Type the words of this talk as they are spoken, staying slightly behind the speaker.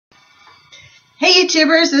Hey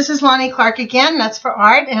YouTubers, this is Lonnie Clark again, Nuts for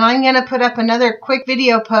Art, and I'm going to put up another quick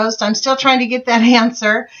video post. I'm still trying to get that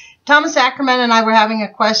answer. Thomas Ackermann and I were having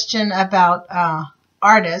a question about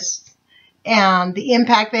artists and the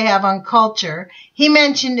impact they have on culture. He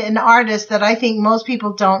mentioned an artist that I think most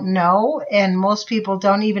people don't know, and most people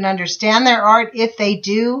don't even understand their art if they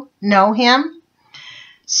do know him.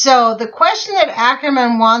 So the question that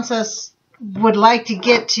Ackermann would like to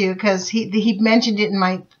get to, because he mentioned it in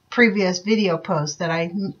my previous video post that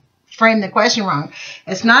I framed the question wrong.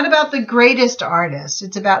 It's not about the greatest artist.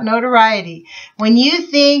 It's about notoriety. When you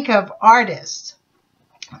think of artists,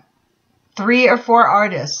 3 or 4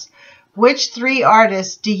 artists, which 3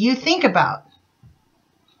 artists do you think about?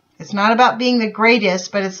 It's not about being the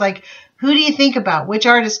greatest, but it's like, who do you think about? Which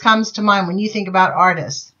artist comes to mind when you think about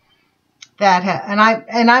artists?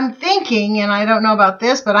 I'm thinking, and I don't know about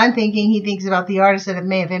this, but I'm thinking he thinks about the artists that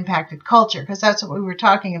may have impacted culture, because that's what we were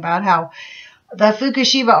talking about, how the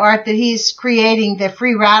Fukushima art that he's creating, the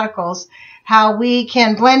free radicals, how we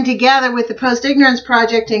can blend together with the Post-Ignorance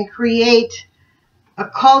Project and create a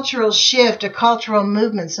cultural shift, a cultural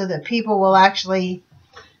movement, so that people will actually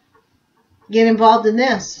get involved in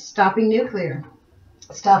this, stopping nuclear,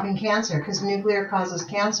 stopping cancer, because nuclear causes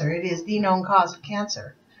cancer. It is the known cause of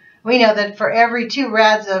cancer. We know that for every 2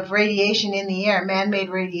 rads of radiation in the air,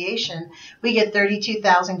 man-made radiation, we get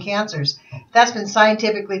 32,000 cancers. That's been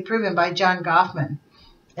scientifically proven by John Goffman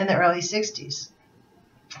in the early 60s.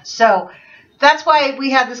 So that's why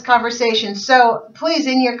we had this conversation. So please,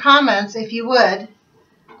 in your comments, if you would,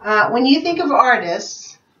 when you think of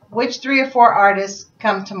artists, which 3 or 4 artists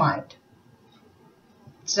come to mind?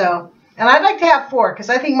 So, and I'd like to have 4,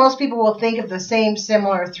 because I think most people will think of the same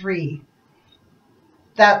similar 3.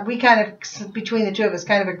 That we kind of, between the 2 of us,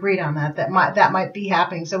 kind of agreed on that might be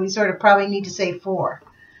happening. So we sort of probably need to say 4.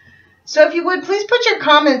 So if you would, please put your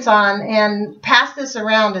comments on and pass this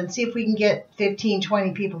around and see if we can get 15,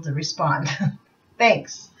 20 people to respond.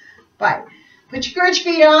 Thanks. Bye. Put your courage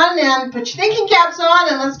feet on and put your thinking caps on,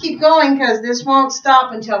 and let's keep going, because this won't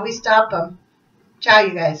stop until we stop them. Ciao,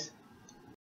 you guys.